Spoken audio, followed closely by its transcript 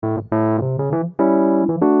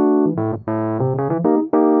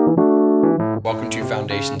to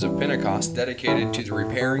Foundations of Pentecost, dedicated to the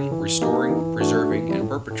repairing, restoring, preserving, and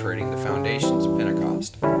perpetuating the foundations of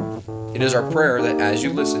Pentecost. It is our prayer that as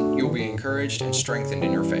you listen, you will be encouraged and strengthened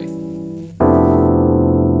in your faith.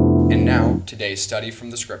 And now, today's study from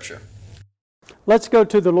the Scripture. Let's go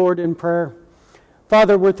to the Lord in prayer.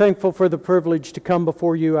 Father, we're thankful for the privilege to come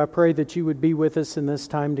before you. I pray that you would be with us in this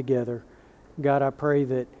time together. God, I pray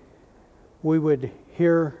that we would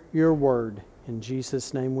hear your word. In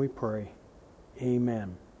Jesus' name we pray.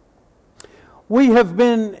 Amen. We have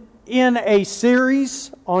been in a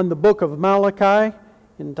series on the book of Malachi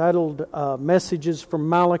entitled Messages from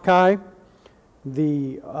Malachi.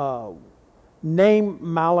 The name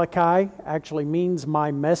Malachi actually means my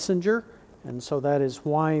messenger, and so that is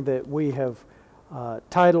why that we have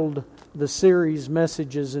titled the series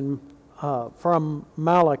Messages from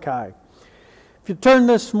Malachi. If you turn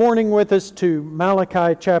this morning with us to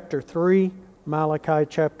Malachi chapter 3,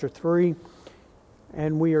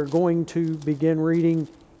 and we are going to begin reading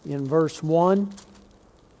in verse 1.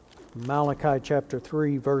 Malachi chapter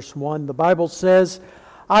 3, verse 1. The Bible says,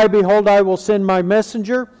 I will send my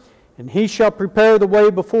messenger, and he shall prepare the way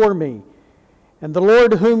before me. And the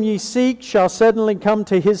Lord whom ye seek shall suddenly come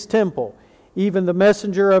to his temple, even the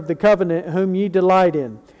messenger of the covenant whom ye delight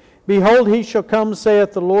in. Behold, he shall come,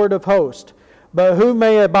 saith the Lord of hosts. But who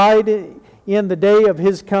may abide in the day of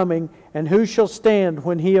his coming, and who shall stand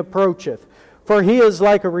when he approacheth? For he is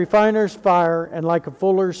like a refiner's fire, and like a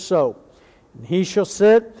fuller's soap. And he shall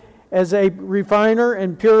sit as a refiner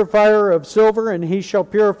and purifier of silver, and he shall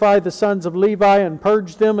purify the sons of Levi, and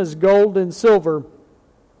purge them as gold and silver,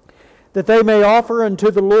 that they may offer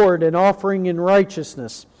unto the Lord an offering in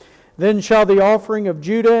righteousness. Then shall the offering of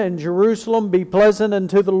Judah and Jerusalem be pleasant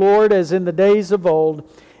unto the Lord, as in the days of old,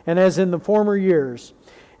 and as in the former years.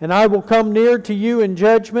 And I will come near to you in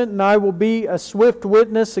judgment, and I will be a swift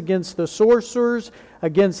witness against the sorcerers,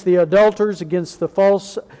 against the adulterers, against the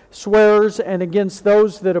false swearers, and against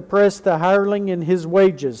those that oppress the hireling in his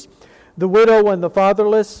wages, the widow and the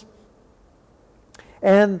fatherless,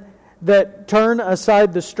 and that turn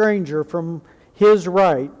aside the stranger from his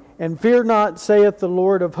right. And fear not, saith the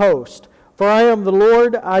Lord of hosts. For I am the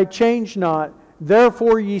Lord, I change not.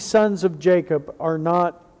 Therefore ye sons of Jacob are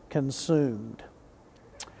not consumed.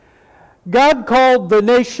 God called the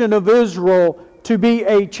nation of Israel to be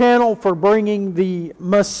a channel for bringing the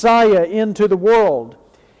Messiah into the world.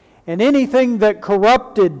 And anything that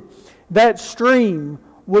corrupted that stream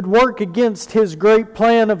would work against his great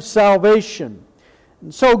plan of salvation.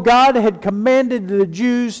 And so God had commanded the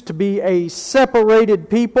Jews to be a separated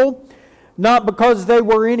people, not because they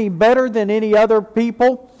were any better than any other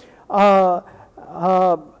people,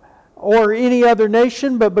 or any other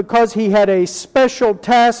nation, but because he had a special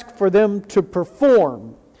task for them to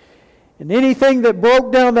perform. And anything that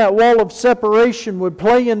broke down that wall of separation would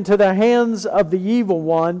play into the hands of the evil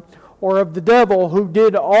one, or of the devil, who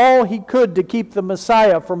did all he could to keep the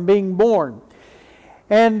Messiah from being born.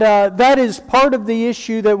 And that is part of the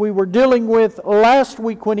issue that we were dealing with last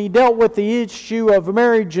week when he dealt with the issue of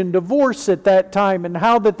marriage and divorce at that time, and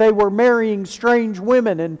how that they were marrying strange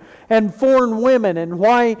women and foreign women, and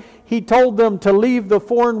why he told them to leave the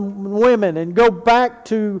foreign women and go back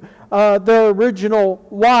to their original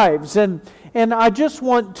wives. And I just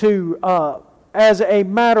want to, as a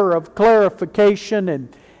matter of clarification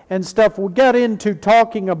and stuff, we got into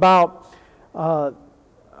talking about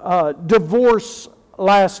divorce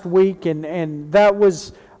last week, and that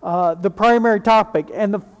was the primary topic.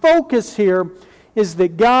 And the focus here is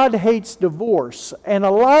that God hates divorce. And a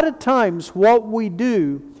lot of times what we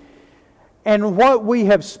do, and what we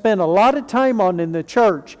have spent a lot of time on in the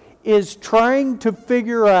church, is trying to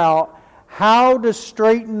figure out how to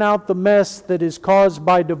straighten out the mess that is caused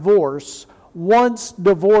by divorce once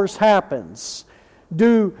divorce happens.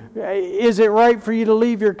 Is it right for you to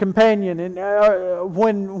leave your companion and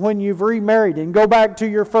when you've remarried and go back to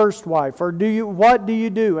your first wife? Or what do you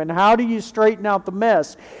do, and how do you straighten out the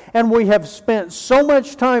mess? And we have spent so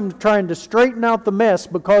much time trying to straighten out the mess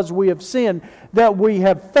because we have sinned, that we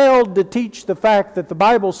have failed to teach the fact that the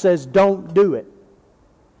Bible says don't do it.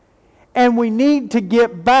 And we need to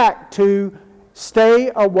get back to stay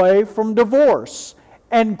away from divorce.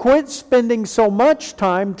 And quit spending so much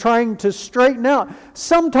time trying to straighten out.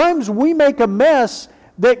 Sometimes we make a mess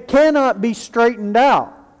that cannot be straightened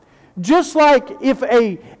out. Just like if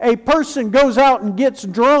a person goes out and gets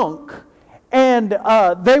drunk, and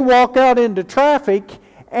they walk out into traffic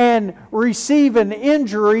and receive an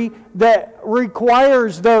injury that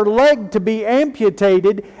requires their leg to be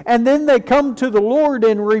amputated, and then they come to the Lord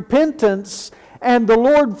in repentance and the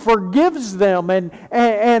Lord forgives them,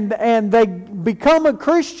 and they become a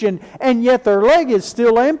Christian, and yet their leg is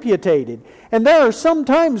still amputated. And there are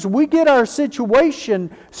sometimes we get our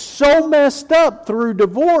situation so messed up through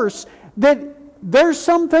divorce that there's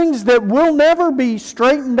some things that will never be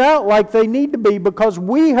straightened out like they need to be because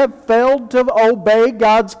we have failed to obey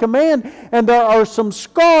God's command. And there are some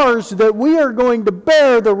scars that we are going to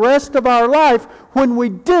bear the rest of our life when we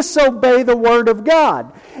disobey the Word of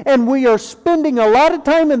God. And we are spending a lot of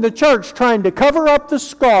time in the church trying to cover up the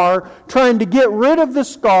scar, trying to get rid of the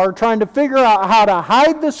scar, trying to figure out how to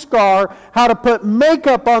hide the scar, how to put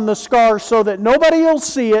makeup on the scar so that nobody will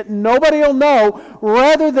see it and nobody will know,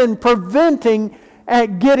 rather than preventing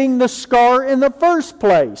at getting the scar in the first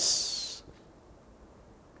place.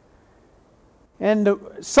 And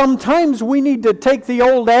sometimes we need to take the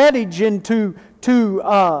old adage into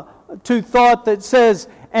thought that says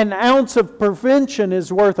an ounce of prevention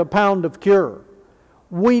is worth a pound of cure.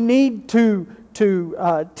 We need to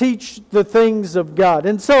teach the things of God.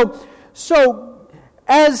 And so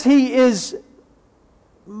as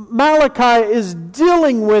Malachi is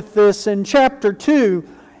dealing with this in chapter 2,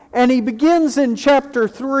 and he begins in chapter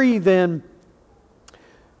 3 then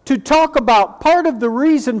to talk about part of the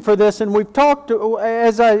reason for this. And we've talked,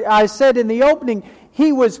 as I said in the opening,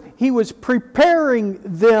 he was preparing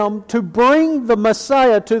them to bring the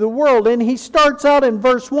Messiah to the world. And he starts out in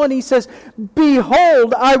verse 1, he says,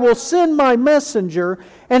 "Behold, I will send my messenger,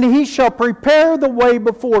 and he shall prepare the way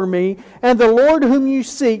before me, and the Lord whom you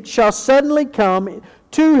seek shall suddenly come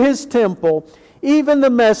to his temple, even the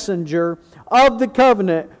messenger of the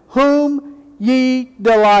covenant, whom ye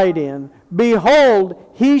delight in. Behold,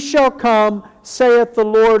 he shall come, saith the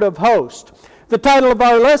Lord of hosts." The title of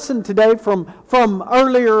our lesson today from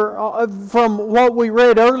what we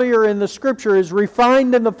read earlier in the Scripture is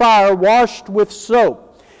 "Refined in the Fire, Washed with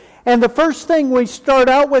Soap." And the first thing we start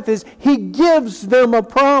out with is he gives them a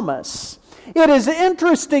promise. It is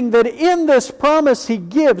interesting that in this promise he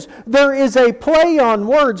gives, there is a play on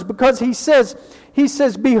words, because he says,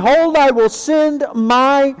 "Behold, I will send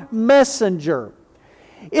my messenger."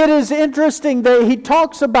 It is interesting that he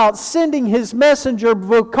talks about sending his messenger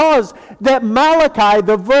because that Malachi,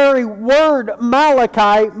 the very word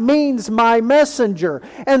Malachi, means my messenger.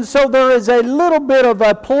 And so there is a little bit of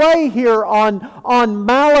a play here on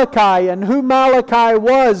Malachi and who Malachi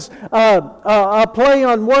was, a play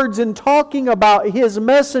on words in talking about his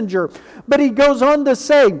messenger. But he goes on to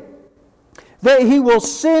say that he will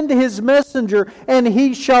send his messenger and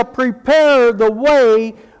he shall prepare the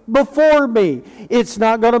way before me. It's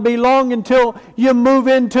not going to be long until you move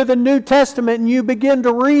into the New Testament and you begin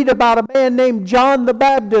to read about a man named John the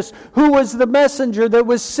Baptist, who was the messenger that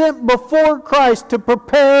was sent before Christ to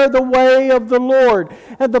prepare the way of the Lord.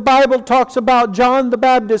 And the Bible talks about John the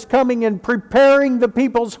Baptist coming and preparing the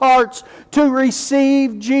people's hearts to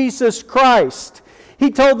receive Jesus Christ. He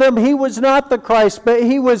told them he was not the Christ, but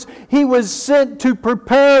he was sent to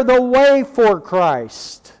prepare the way for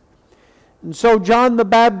Christ. And so John the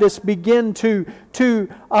Baptist began the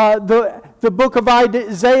book of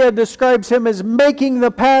Isaiah describes him as making the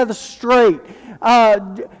path straight.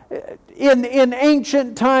 In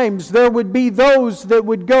ancient times, there would be those that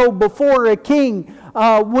would go before a king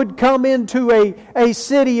would come into a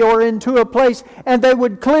city or into a place, and they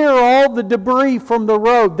would clear all the debris from the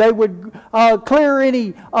road. They would clear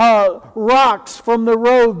any rocks from the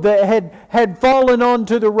road that had fallen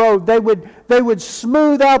onto the road. They would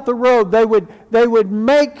smooth out the road. They would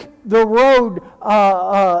make the road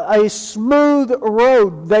a smooth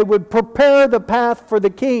road. They would prepare the path for the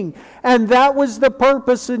king. And that was the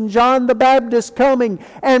purpose in John the Baptist coming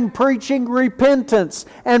and preaching repentance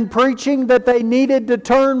and preaching that they needed to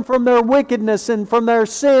turn from their wickedness and from their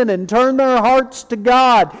sin and turn their hearts to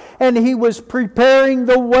God. And he was preparing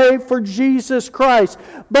the way for Jesus Christ.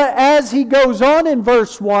 But as he goes on in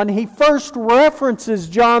verse 1, he first references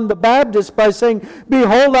John the Baptist by saying,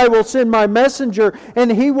 "Behold, I will send my messenger,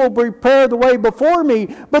 and he will prepare the way before me."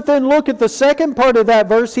 But then look at the second part of that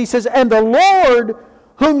verse. He says, "And the Lord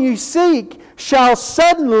whom you seek shall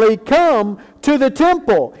suddenly come to the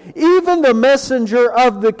temple, even the messenger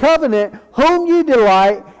of the covenant whom you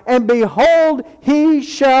delight, and behold, he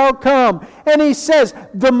shall come." And he says,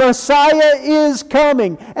 the Messiah is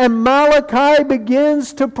coming. And Malachi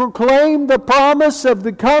begins to proclaim the promise of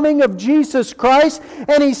the coming of Jesus Christ.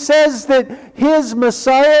 And he says that his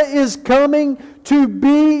Messiah is coming to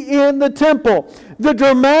be in the temple. The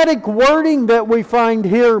dramatic wording that we find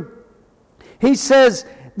here, he says,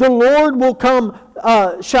 the Lord will come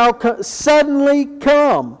suddenly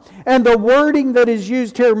come. And the wording that is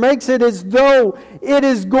used here makes it as though it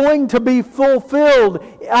is going to be fulfilled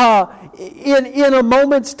in a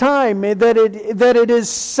moment's time, that it is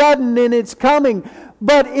sudden in its coming.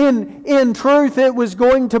 But in truth, it was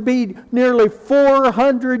going to be nearly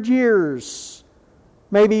 400 years,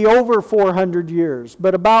 maybe over 400 years,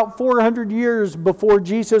 but about 400 years before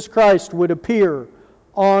Jesus Christ would appear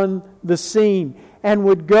on the scene and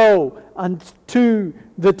would go unto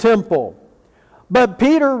the temple. But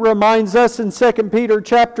Peter reminds us in 2 Peter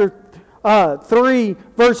chapter 3,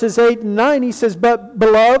 verses 8 and 9, he says, "But,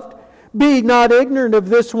 beloved, be not ignorant of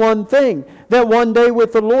this one thing, that one day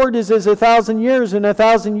with the Lord is as 1,000 years, and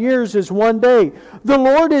 1,000 years is one day. The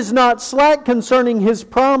Lord is not slack concerning His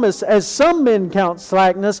promise, as some men count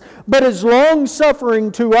slackness, but is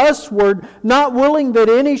long-suffering to usward, not willing that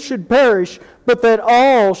any should perish, but that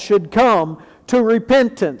all should come to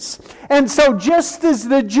repentance." And so just as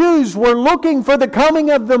the Jews were looking for the coming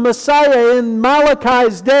of the Messiah in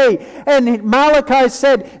Malachi's day, and Malachi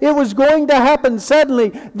said it was going to happen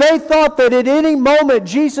suddenly, they thought that at any moment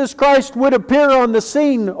Jesus Christ would appear on the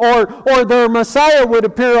scene, or their Messiah would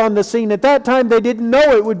appear on the scene. At that time they didn't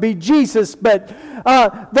know it would be Jesus, but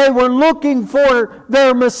they were looking for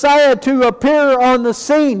their Messiah to appear on the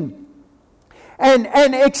scene.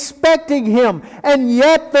 And expecting Him. And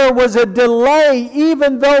yet there was a delay,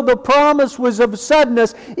 even though the promise was of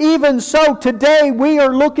suddenness. Even so, today we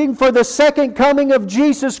are looking for the second coming of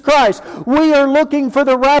Jesus Christ. We are looking for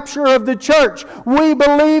the rapture of the church. We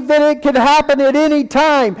believe that it could happen at any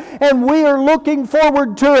time, and we are looking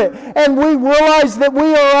forward to it. And we realize that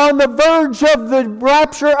we are on the verge of the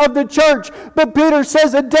rapture of the church. But Peter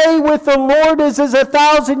says a day with the Lord is as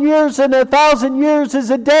 1,000 years, and 1,000 years is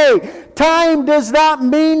a day. Time does not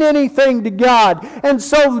mean anything to God. And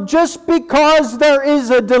so just because there is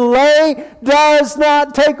a delay does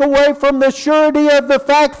not take away from the surety of the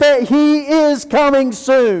fact that He is coming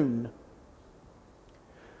soon.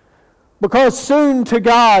 Because soon to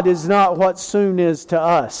God is not what soon is to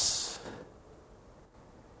us.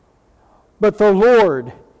 But the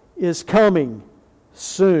Lord is coming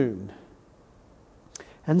soon.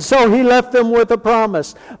 And so He left them with a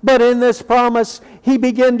promise. But in this promise, He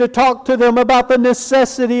began to talk to them about the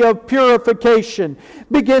necessity of purification.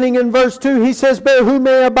 Beginning in verse 2, He says, "But who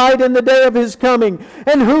may abide in the day of His coming?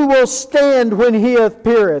 And who will stand when He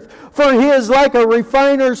appeareth? For He is like a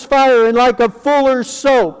refiner's fire, and like a fuller's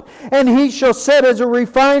soap. And He shall set as a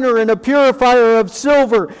refiner and a purifier of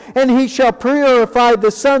silver. And He shall purify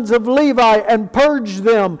the sons of Levi, and purge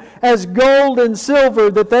them as gold and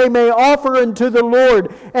silver, that they may offer unto the Lord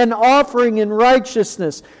an offering in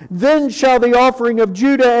righteousness. Then shall the offering of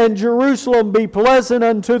Judah and Jerusalem be pleasant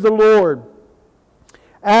unto the Lord,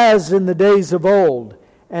 as in the days of old,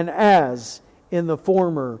 and as in the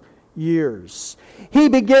former years." He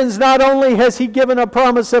begins, not only has He given a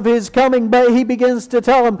promise of His coming, but He begins to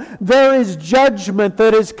tell them there is judgment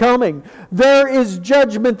that is coming. There is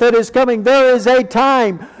judgment that is coming. There is a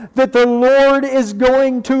time that the Lord is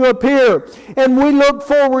going to appear. And we look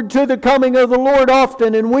forward to the coming of the Lord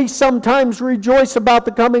often, and we sometimes rejoice about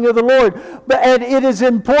the coming of the Lord. And it is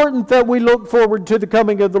important that we look forward to the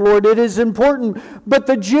coming of the Lord. It is important. But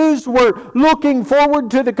the Jews were looking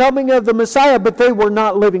forward to the coming of the Messiah, but they were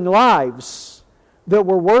not living lives that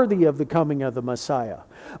were worthy of the coming of the Messiah.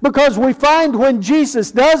 Because we find when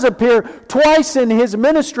Jesus does appear twice in His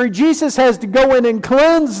ministry, Jesus has to go in and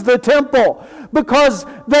cleanse the temple, because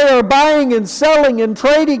they are buying and selling and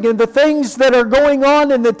trading, and the things that are going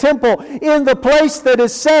on in the temple, in the place that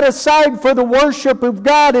is set aside for the worship of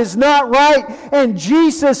God, is not right. And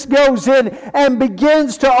Jesus goes in and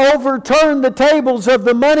begins to overturn the tables of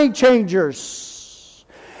the money changers.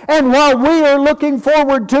 And while we are looking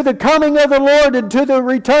forward to the coming of the Lord and to the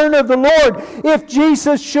return of the Lord, if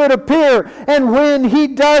Jesus should appear, and when He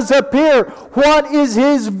does appear, what is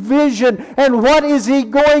His vision, and what is He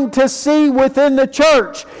going to see within the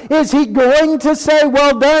church? Is He going to say,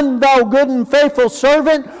 "Well done, thou good and faithful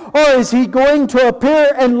servant"? Or is He going to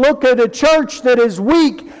appear and look at a church that is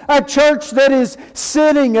weak, a church that is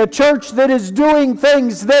sinning, a church that is doing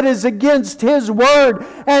things that is against His word?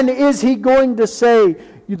 And is He going to say,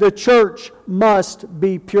 the church must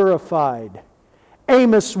be purified?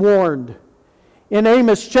 Amos warned in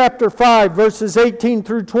Amos chapter 5, verses 18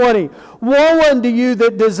 through 20, "Woe unto you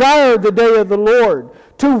that desire the day of the Lord!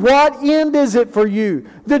 To what end is it for you?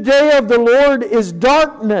 The day of the Lord is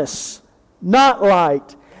darkness, not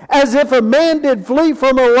light. As if a man did flee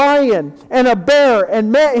from a lion and a bear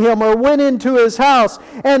and met him, or went into his house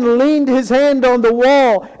and leaned his hand on the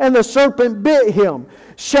wall, and the serpent bit him.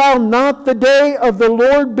 Shall not the day of the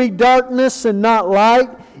Lord be darkness and not light,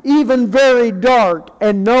 even very dark,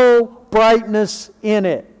 and no brightness in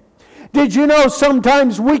it? Did you know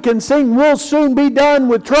sometimes we can sing, we'll soon be done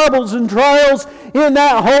with troubles and trials in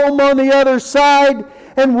that home on the other side?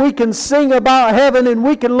 And we can sing about heaven, and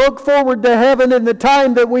we can look forward to heaven in the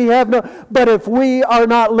time that we have no. But if we are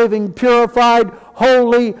not living purified,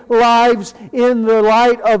 holy lives in the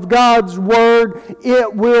light of God's Word,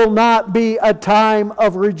 it will not be a time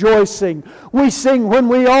of rejoicing. We sing when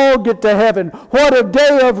we all get to heaven. What a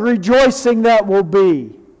day of rejoicing that will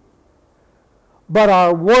be. But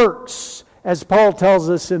our works, as Paul tells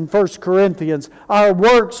us in 1 Corinthians, our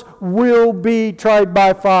works will be tried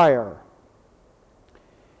by fire.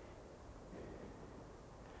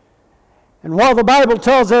 And while the Bible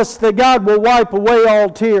tells us that God will wipe away all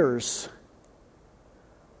tears,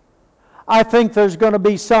 I think there's going to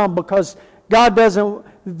be some, because God doesn't,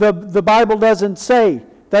 the Bible doesn't say,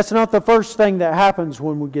 that's not the first thing that happens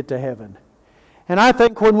when we get to heaven. And I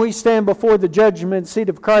think when we stand before the judgment seat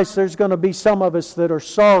of Christ, there's going to be some of us that are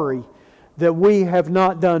sorry that we have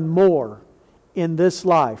not done more in this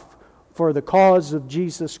life for the cause of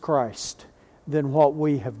Jesus Christ than what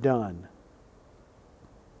we have done.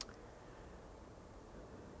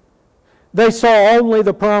 They saw only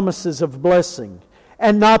the promises of blessing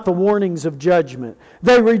and not the warnings of judgment.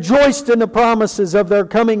 They rejoiced in the promises of their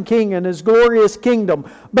coming King and His glorious kingdom,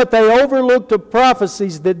 but they overlooked the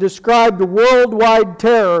prophecies that described worldwide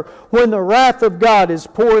terror when the wrath of God is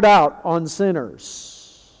poured out on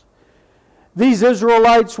sinners. These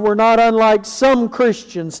Israelites were not unlike some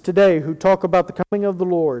Christians today who talk about the coming of the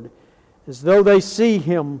Lord as though they see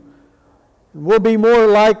Him, and will be more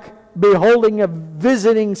like beholding a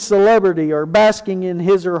visiting celebrity or basking in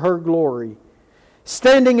his or her glory.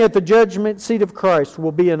 Standing at the judgment seat of Christ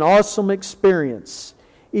will be an awesome experience,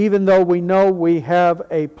 even though we know we have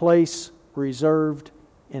a place reserved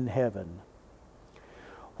in heaven.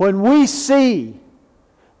 When we see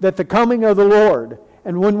that the coming of the Lord,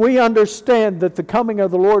 and when we understand that the coming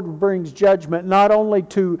of the Lord brings judgment not only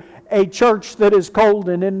to a church that is cold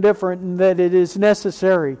and indifferent and that it is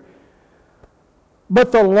necessary,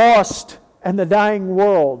 but the lost and the dying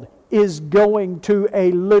world is going to a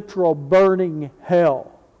literal burning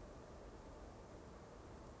hell.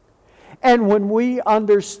 And when we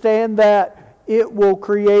understand that, it will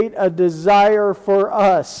create a desire for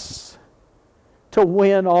us to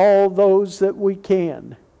win all those that we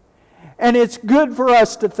can. And it's good for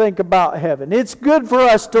us to think about heaven. It's good for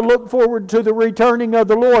us to look forward to the returning of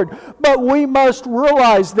the Lord. But we must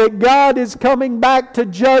realize that God is coming back to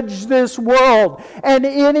judge this world. And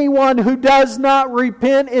anyone who does not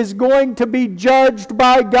repent is going to be judged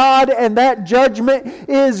by God. And that judgment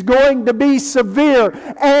is going to be severe.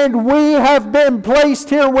 And we have been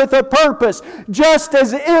placed here with a purpose. Just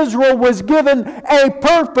as Israel was given a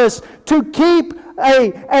purpose to keep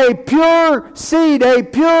a pure seed, a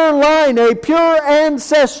pure line, a pure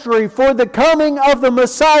ancestry for the coming of the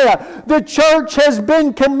Messiah. The church has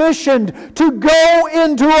been commissioned to go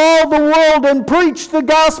into all the world and preach the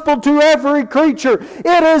gospel to every creature.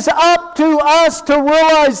 It is up to us to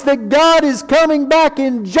realize that God is coming back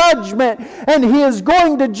in judgment, and He is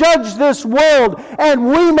going to judge this world, and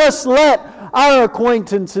we must let our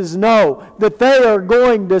acquaintances know that they are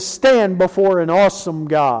going to stand before an awesome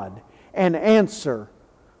God and answer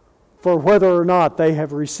for whether or not they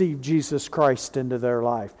have received Jesus Christ into their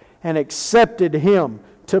life and accepted Him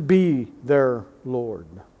to be their Lord.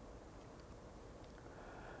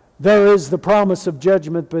 There is the promise of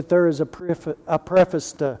judgment, but there is a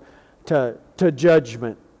preface to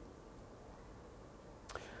judgment.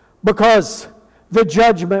 Because the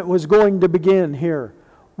judgment was going to begin here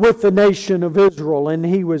with the nation of Israel, and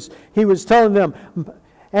he was telling them,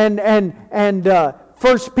 and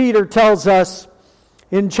 1 Peter tells us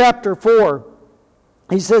in chapter 4,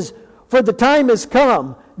 he says, "For the time has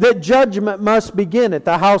come that judgment must begin at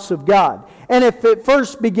the house of God. And if it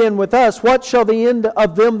first begin with us, what shall the end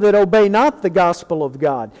of them that obey not the gospel of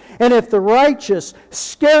God? And if the righteous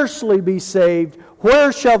scarcely be saved,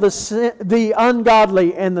 where shall the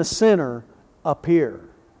ungodly and the sinner appear?"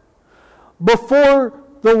 Before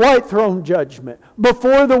the white throne judgment,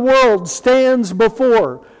 before the world stands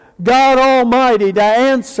before God Almighty to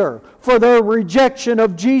answer for their rejection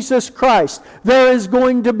of Jesus Christ, there is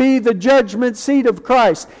going to be the judgment seat of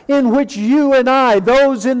Christ, in which you and I,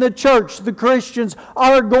 those in the church, the Christians,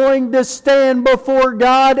 are going to stand before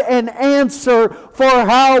God and answer for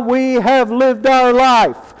how we have lived our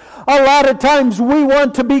life. A lot of times we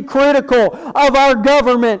want to be critical of our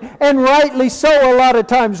government, and rightly so a lot of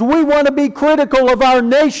times. We want to be critical of our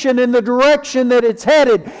nation in the direction that it's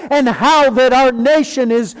headed, and how that our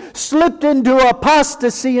nation is slipped into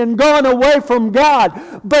apostasy and gone away from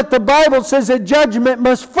God. But the Bible says that judgment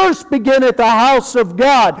must first begin at the house of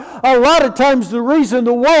God. A lot of times the reason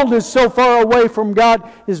the world is so far away from God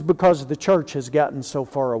is because the church has gotten so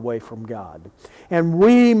far away from God. And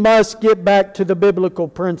we must get back to the biblical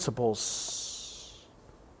principles.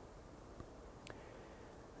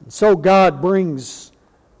 And so God brings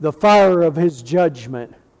the fire of His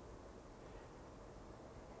judgment.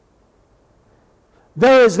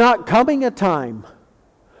 There is not coming a time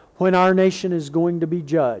when our nation is going to be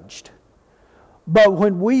judged. But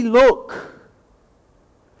when we look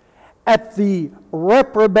at the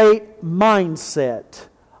reprobate mindset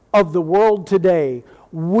of the world today,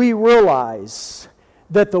 we realize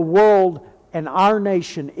that the world and our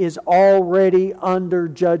nation is already under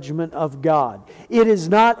judgment of God. It is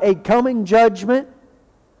not a coming judgment.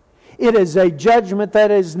 It is a judgment that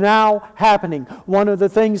is now happening. One of the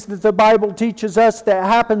things that the Bible teaches us that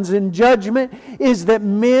happens in judgment is that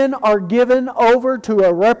men are given over to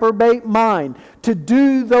a reprobate mind to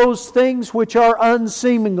do those things which are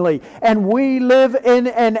unseemly. And we live in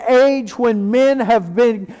an age when men have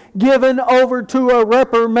been given over to a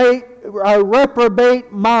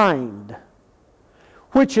reprobate mind,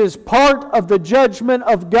 which is part of the judgment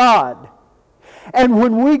of God. And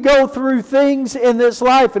when we go through things in this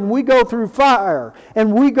life, and we go through fire,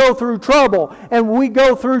 and we go through trouble, and we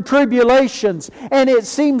go through tribulations, and it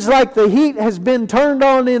seems like the heat has been turned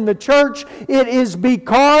on in the church, it is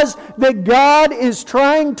because that God is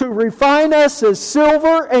trying to refine us as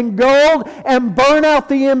silver and gold and burn out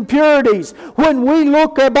the impurities. When we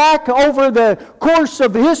look back over the course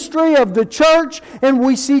of history of the church, and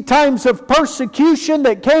we see times of persecution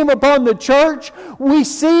that came upon the church, we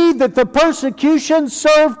see that the persecution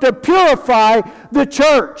served to purify the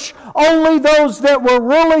church. Only those that were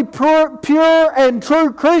really pure and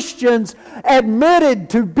true Christians admitted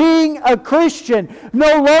to being a Christian.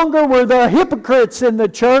 No longer were there hypocrites in the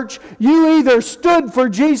church. You either stood for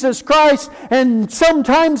Jesus Christ, and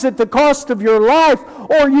sometimes at the cost of your life,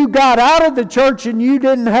 or you got out of the church and you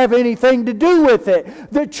didn't have anything to do with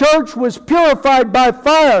it. The church was purified by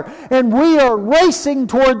fire, and we are racing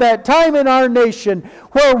toward that time in our nation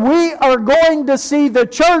where we are going to see the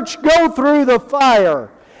church go through the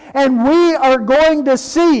fire. And we are going to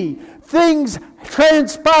see things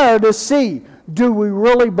transpire to see, do we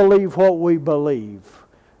really believe what we believe?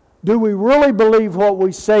 Do we really believe what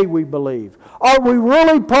we say we believe? Are we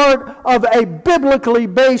really part of a biblically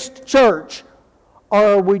based church?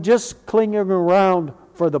 Or are we just clinging around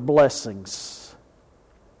for the blessings?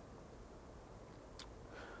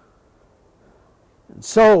 And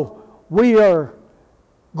so we are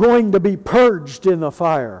going to be purged in the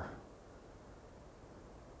fire.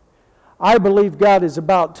 I believe God is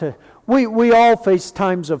about to... We all face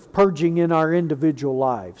times of purging in our individual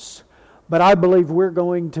lives. But I believe we're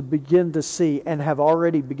going to begin to see, and have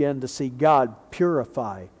already begun to see, God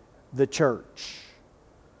purify the church.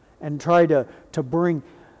 And try to bring...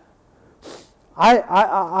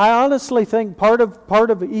 I honestly think part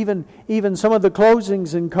of even some of the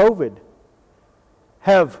closings in COVID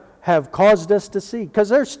have caused us to see. Because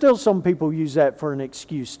there's still some people use that for an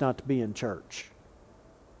excuse not to be in church.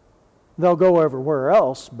 They'll go everywhere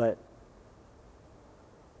else, but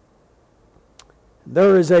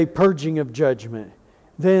there is a purging of judgment.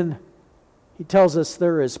 Then he tells us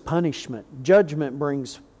there is punishment. Judgment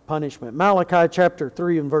brings punishment. Malachi chapter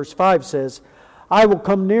 3 and verse 5 says, I will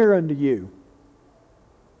come near unto you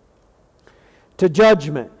to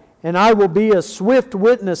judgment, and I will be a swift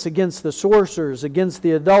witness against the sorcerers, against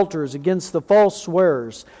the adulterers, against the false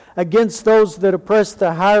swearers, against those that oppress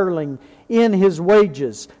the hireling in his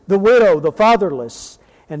wages, the widow, the fatherless,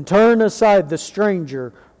 and turn aside the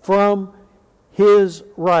stranger from his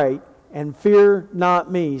right, and fear not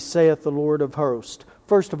me, saith the Lord of hosts.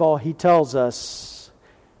 First of all, he tells us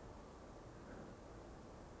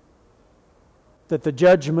that the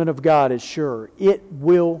judgment of God is sure. It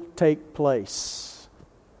will take place.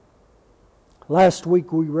 Last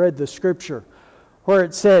week we read the scripture where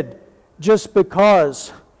it said, just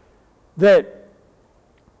because that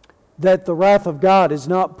the wrath of God is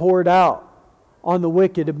not poured out on the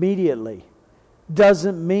wicked immediately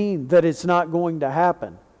doesn't mean that it's not going to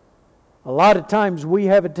happen. A lot of times we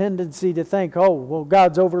have a tendency to think, oh, well,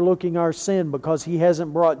 God's overlooking our sin because He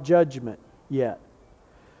hasn't brought judgment yet.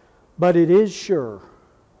 But it is sure.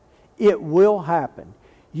 It will happen.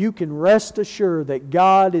 You can rest assured that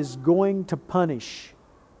God is going to punish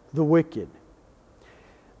the wicked.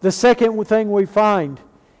 The second thing we find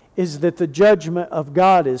is that the judgment of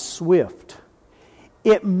God is swift.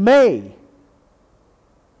 It may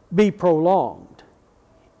be prolonged.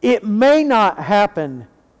 It may not happen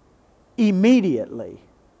immediately.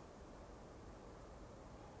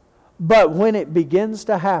 But when it begins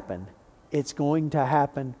to happen, it's going to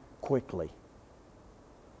happen quickly.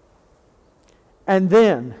 And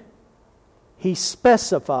then he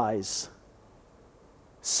specifies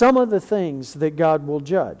some of the things that God will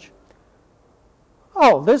judge.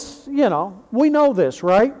 Oh, this, we know this,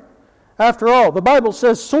 right? After all, the Bible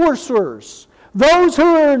says sorcerers, those who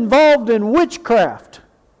are involved in witchcraft.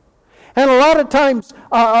 And a lot of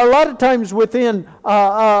times within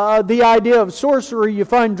the idea of sorcery, you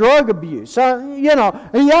find drug abuse.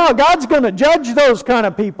 God's going to judge those kind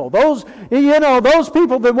of people. Those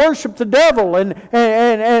people that worship the devil, and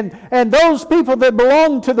those people that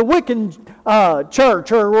belong to the Wiccan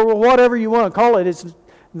church, or whatever you want to call it.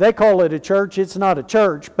 They call it a church. It's not a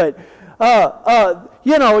church, but God's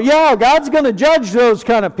going to judge those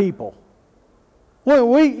kind of people.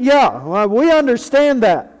 We understand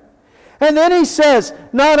that. And then he says,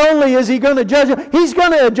 not only is he going to judge, he's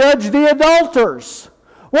going to judge the adulterers.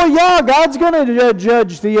 Well, God's going to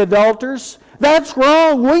judge the adulterers. That's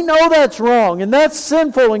wrong. We know that's wrong, and that's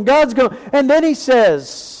sinful, and God's going to... And then he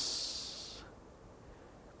says,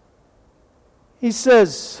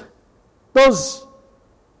 those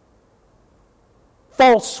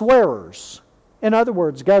false swearers. In other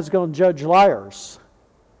words, God's going to judge liars.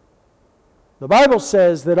 The Bible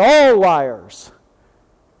says that all liars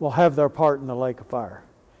will have their part in the lake of fire.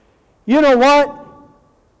 You know what?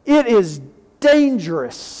 It is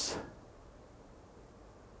dangerous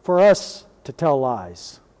for us to tell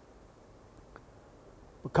lies,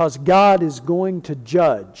 because God is going to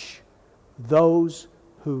judge those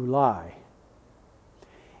who lie.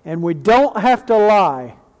 And we don't have to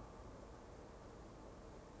lie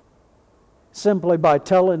simply by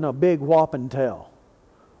telling a big whopping tale.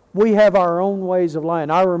 We have our own ways of lying.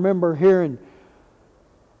 I remember hearing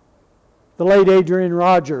the late Adrian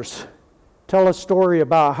Rogers tell a story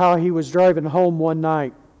about how he was driving home one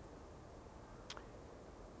night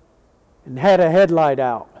and had a headlight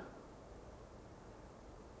out,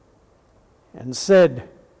 and said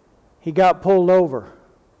he got pulled over.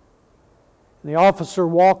 And the officer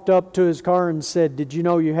walked up to his car and said, "Did you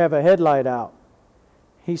know you have a headlight out?"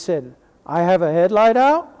 He said, "I have a headlight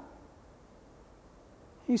out?"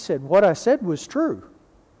 He said, "What I said was true.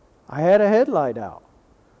 I had a headlight out.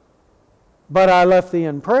 But I left the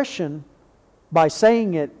impression, by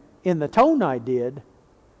saying it in the tone I did,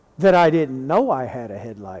 that I didn't know I had a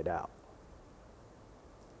headlight out."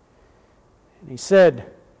 And he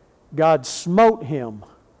said God smote him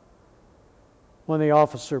when the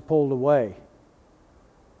officer pulled away,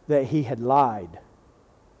 that he had lied.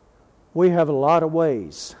 We have a lot of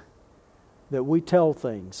ways that we tell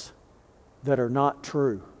things that are not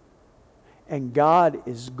true. And God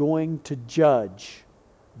is going to judge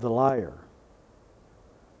the liar.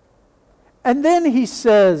 And then he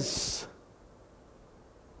says,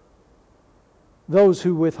 those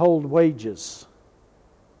who withhold wages.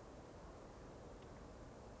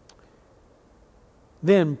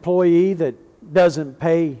 The employee that doesn't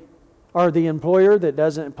pay, or the employer that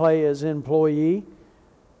doesn't pay his employee.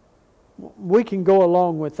 We can go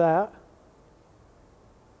along with that.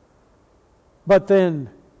 But then,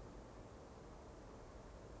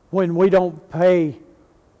 when we don't pay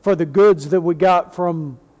for the goods that we got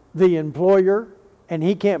from the employer, and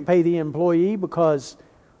he can't pay the employee because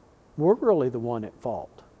we're really the one at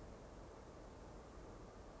fault.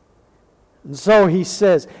 And so he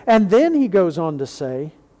says, and then he goes on to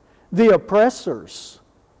say, the oppressors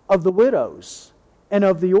of the widows and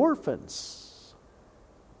of the orphans.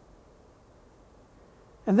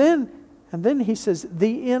 And then he says,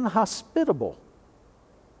 the inhospitable.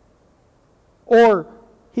 Or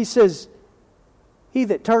he says, he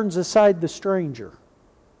that turns aside the stranger.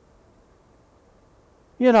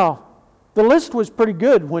 You know, the list was pretty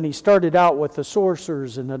good when he started out with the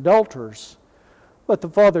sorcerers and adulterers. But the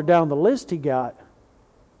farther down the list he got,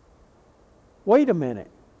 wait a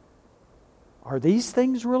minute. Are these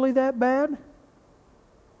things really that bad?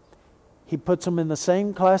 He puts them in the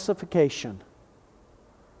same classification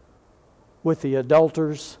with the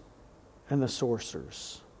adulterers and the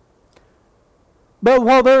sorcerers. But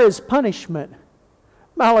while there is punishment,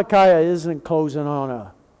 Malachi isn't closing on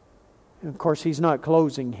a... Of course, he's not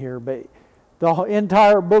closing here, but the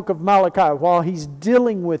entire book of Malachi, while he's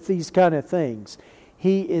dealing with these kind of things,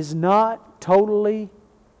 he is not totally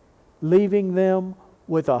leaving them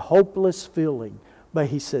with a hopeless feeling. But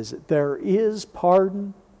he says there is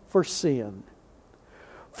pardon for sin.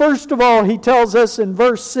 First of all, He tells us in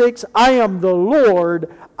verse 6, I am the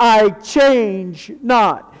Lord, I change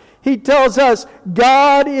not. He tells us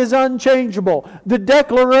God is unchangeable. The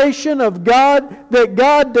declaration of God that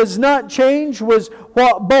God does not change was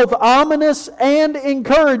both ominous and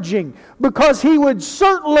encouraging, because He would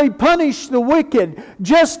certainly punish the wicked,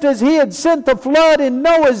 just as He had sent the flood in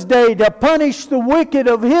Noah's day to punish the wicked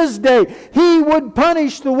of His day. He would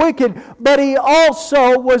punish the wicked, but He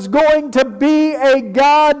also was going to be a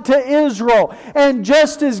God to Israel. And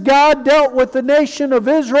just as God dealt with the nation of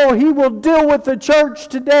Israel, He will deal with the church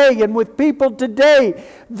today and with people today.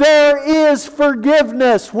 There is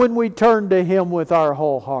forgiveness when we turn to Him with our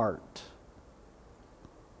whole heart.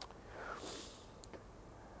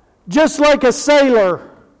 Just like a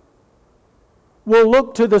sailor will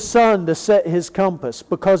look to the sun to set his compass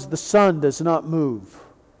because the sun does not move,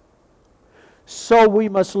 so we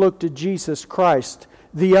must look to Jesus Christ,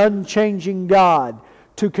 the unchanging God,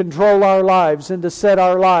 to control our lives and to set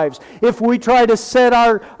our lives. If we try to set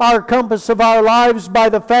our compass of our lives by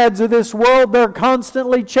the fads of this world, they're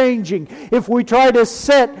constantly changing. If we try to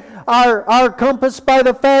set our compass by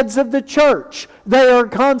the fads of the church, they are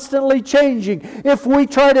constantly changing. If we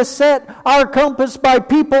try to set our compass by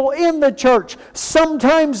people in the church,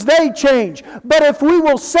 sometimes they change. But if we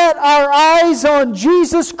will set our eyes on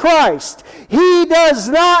Jesus Christ, He does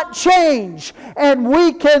not change. And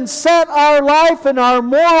we can set our life and our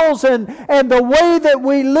morals and the way that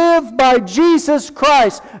we live by Jesus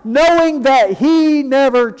Christ, knowing that He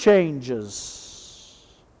never changes.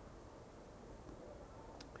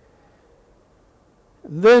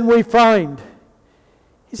 Then we find,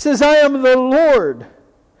 He says, I am the Lord,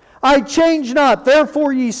 I change not,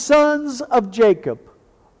 therefore ye sons of Jacob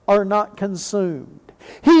are not consumed.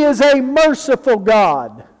 He is a merciful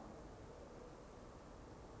God.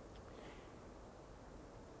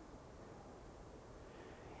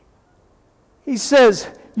 He says,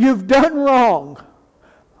 you've done wrong,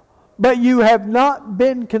 but you have not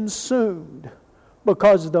been consumed,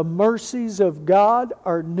 because the mercies of God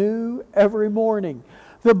are new every morning.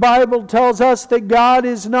 The Bible tells us that God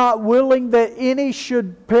is not willing that any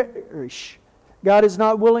should perish. God is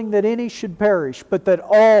not willing that any should perish, but that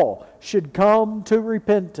all should come to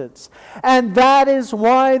repentance. And that is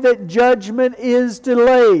why that judgment is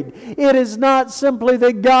delayed. It is not simply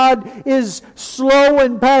that God is slow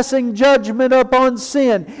in passing judgment upon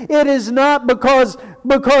sin. It is not because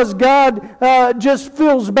God just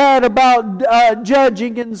feels bad about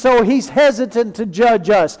judging, and so He's hesitant to judge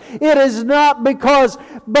us. It is not because,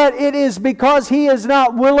 but it is because He is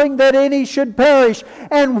not willing that any should perish.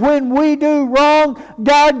 And when we do wrong,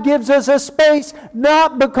 God gives us a space,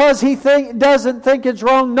 not because He doesn't think it's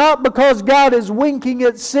wrong, not because God is winking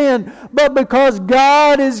at sin, but because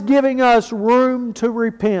God is giving us room to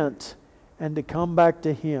repent and to come back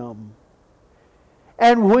to Him.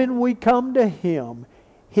 And when we come to Him,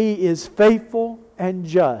 He is faithful and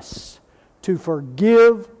just to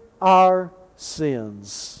forgive our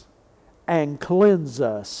sins and cleanse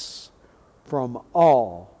us from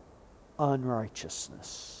all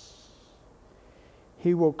unrighteousness.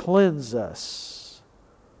 He will cleanse us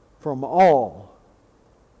from all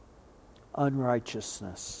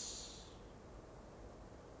unrighteousness.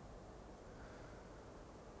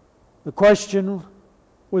 The question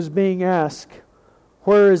was being asked,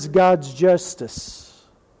 where is God's justice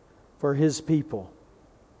for His people?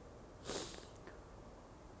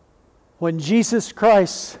 When Jesus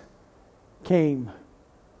Christ came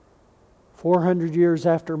 400 years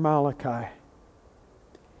after Malachi,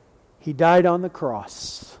 He died on the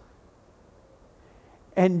cross.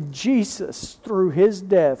 And Jesus, through His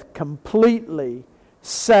death, completely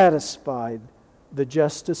satisfied the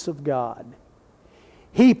justice of God.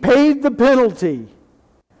 He paid the penalty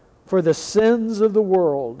for the sins of the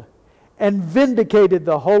world and vindicated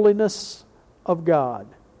the holiness of God.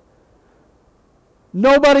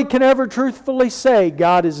 Nobody can ever truthfully say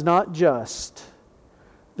God is not just.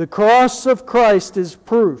 The cross of Christ is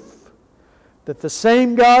proof that the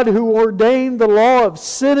same God who ordained the law of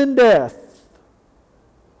sin and death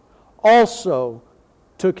also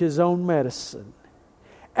took His own medicine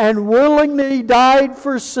and willingly died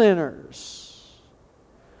for sinners.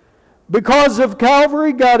 Because of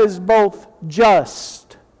Calvary, God is both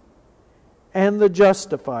just and the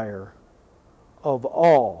justifier of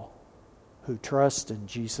all who trust in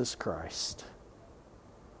Jesus Christ.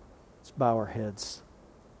 Let's bow our heads.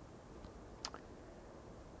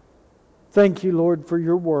 Thank you, Lord, for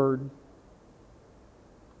your word.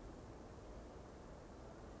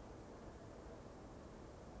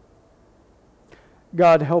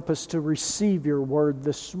 God, help us to receive your word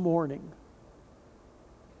this morning.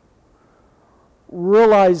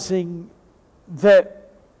 realizing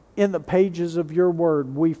that in the pages of your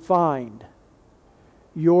word we find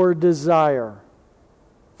your desire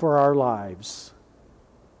for our lives,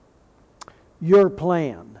 your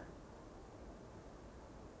plan.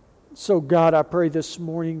 So God, I pray this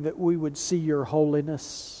morning that we would see your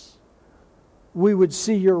holiness, we would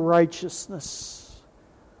see your righteousness,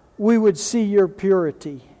 we would see your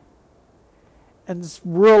purity, and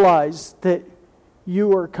realize that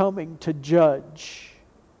you are coming to judge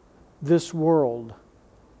this world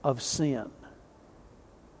of sin.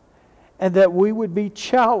 And that we would be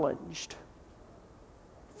challenged,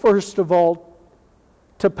 first of all,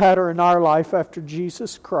 to pattern our life after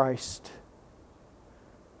Jesus Christ,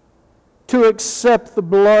 to accept the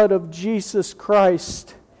blood of Jesus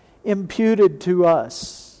Christ imputed to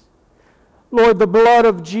us. Lord, the blood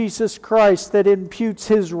of Jesus Christ that imputes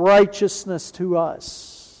His righteousness to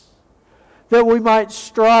us, that we might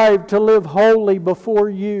strive to live holy before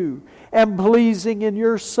you and pleasing in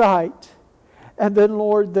your sight. And then,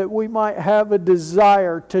 Lord, that we might have a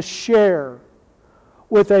desire to share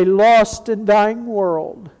with a lost and dying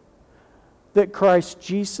world that Christ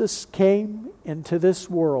Jesus came into this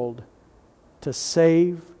world to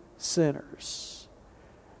save sinners.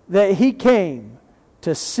 That He came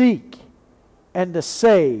to seek and to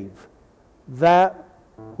save that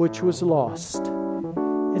which was lost.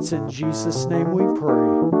 It's in Jesus' name we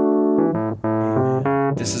pray.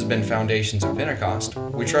 Amen. This has been Foundations of Pentecost.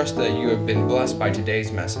 We trust that you have been blessed by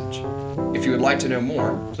today's message. If you would like to know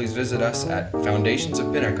more, please visit us at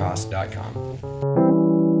foundationsofpentecost.com.